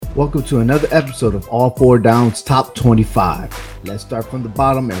Welcome to another episode of All Four Downs Top 25. Let's start from the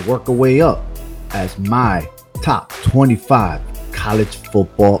bottom and work our way up as my top 25 college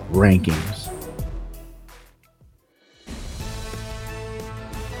football rankings.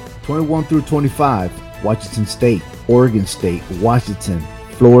 21 through 25, Washington State, Oregon State, Washington,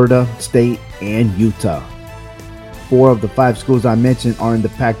 Florida State, and Utah. 4 of the 5 schools I mentioned are in the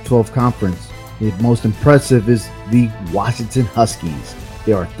Pac-12 conference. The most impressive is the Washington Huskies.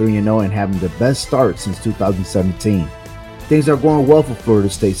 They are 3-0 and having the best start since 2017. Things are going well for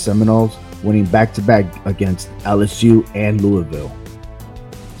Florida State Seminoles, winning back-to-back against LSU and Louisville.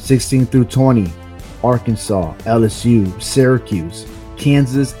 16 through 20, Arkansas, LSU, Syracuse,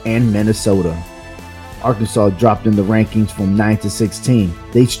 Kansas, and Minnesota. Arkansas dropped in the rankings from 9 to 16.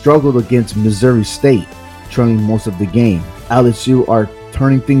 They struggled against Missouri State, trailing most of the game. LSU are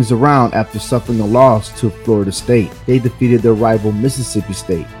turning things around after suffering a loss to Florida State. They defeated their rival Mississippi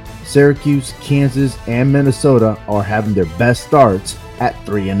State. Syracuse, Kansas, and Minnesota are having their best starts at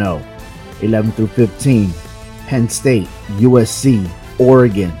 3-0. 11 through 15, Penn State, USC,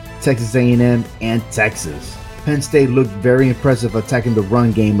 Oregon, Texas A&M, and Texas. Penn State looked very impressive attacking the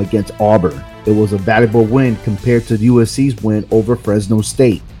run game against Auburn. It was a valuable win compared to USC's win over Fresno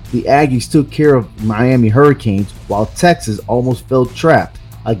State. The Aggies took care of Miami Hurricanes while Texas almost fell trapped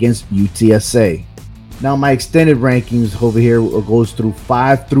against UTSA. Now my extended rankings over here goes through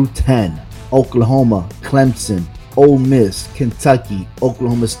 5 through 10. Oklahoma, Clemson, Ole Miss, Kentucky,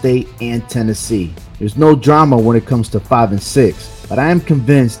 Oklahoma State, and Tennessee. There's no drama when it comes to 5 and 6, but I am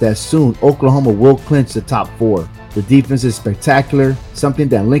convinced that soon Oklahoma will clinch the top 4. The defense is spectacular, something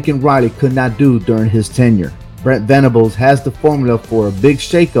that Lincoln Riley could not do during his tenure. Brent Venables has the formula for a big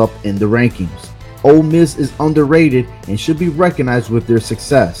shakeup in the rankings. Ole Miss is underrated and should be recognized with their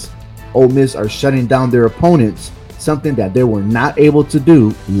success. Ole Miss are shutting down their opponents, something that they were not able to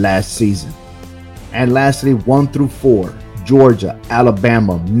do last season. And lastly, 1 through 4, Georgia,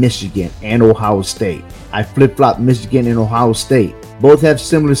 Alabama, Michigan, and Ohio State. I flip-flop Michigan and Ohio State. Both have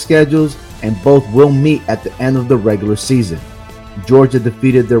similar schedules and both will meet at the end of the regular season. Georgia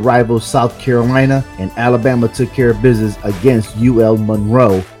defeated their rivals South Carolina, and Alabama took care of business against UL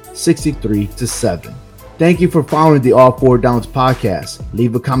Monroe 63-7. Thank you for following the All Four Downs podcast.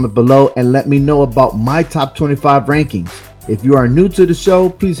 Leave a comment below and let me know about my top 25 rankings. If you are new to the show,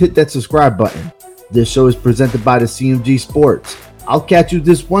 please hit that subscribe button. This show is presented by the CMG Sports. I'll catch you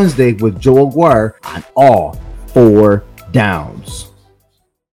this Wednesday with Joe Aguirre on All Four Downs.